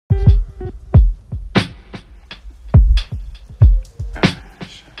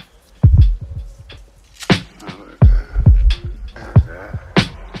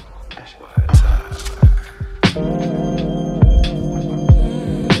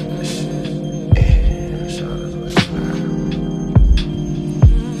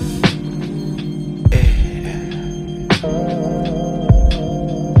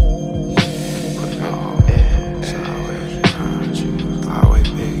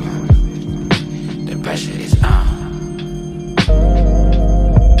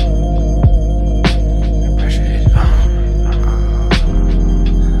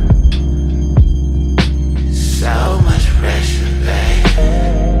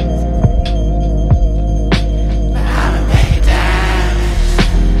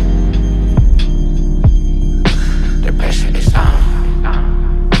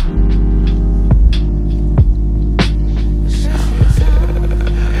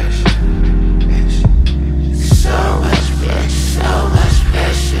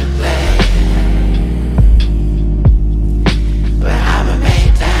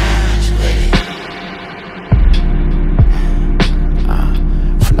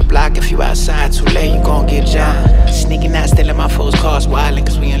outside too late, you gon' get jumped. Sneaking out, stealing my folks' cars, wildin'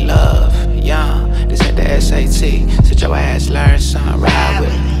 cause we in love. Young, this ain't the SAT. Sit your ass, learn something, ride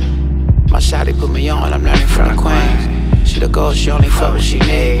with me. My shawty put me on, I'm learning from the queen. She the gold, she only fuck what she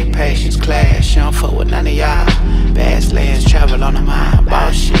need. Patience, class, she don't fuck with none of y'all. Bad lanes, travel on the mind,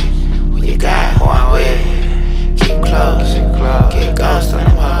 boss shit. When you got one way, keep close, get ghost on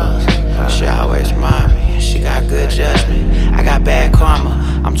them hoes. She always remind me, she got good judgment. I got bad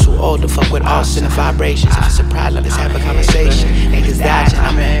karma, I'm too old to fuck with all sin and vibrations. If it's a problem, let's have a conversation. Niggas dodging,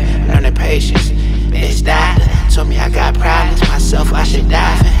 I'm in, learning patience. Bitch died, told me I got problems, myself I should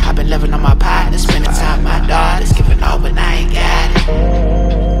dive in. I've been living on my partners, spending time with my daughters, giving all but I ain't got it.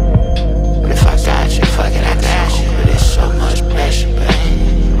 But if I got you, fuck it, I got you. But it's so much pressure,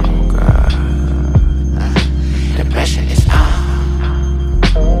 babe. Oh God, the pressure is on.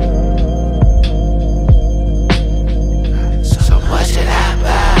 So much that I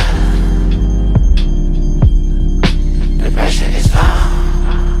buy. The pressure is on.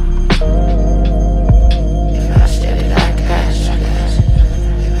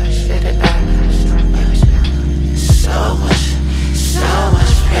 So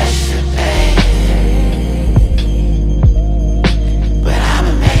much pressure, babe. But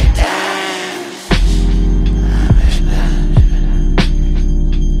I'ma make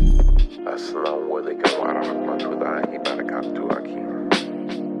Assalamu alaikum wa rahmatullahi wa barakatuh.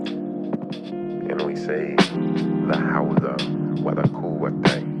 And we say, La hawla wa la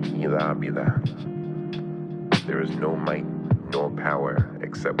quwwata illa billah. There is no might nor power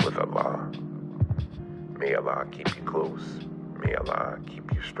except with Allah. May Allah keep you close. May Allah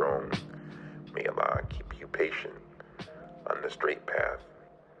keep you strong. May Allah keep you patient on the straight path.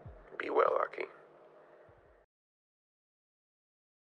 Be well, Aki.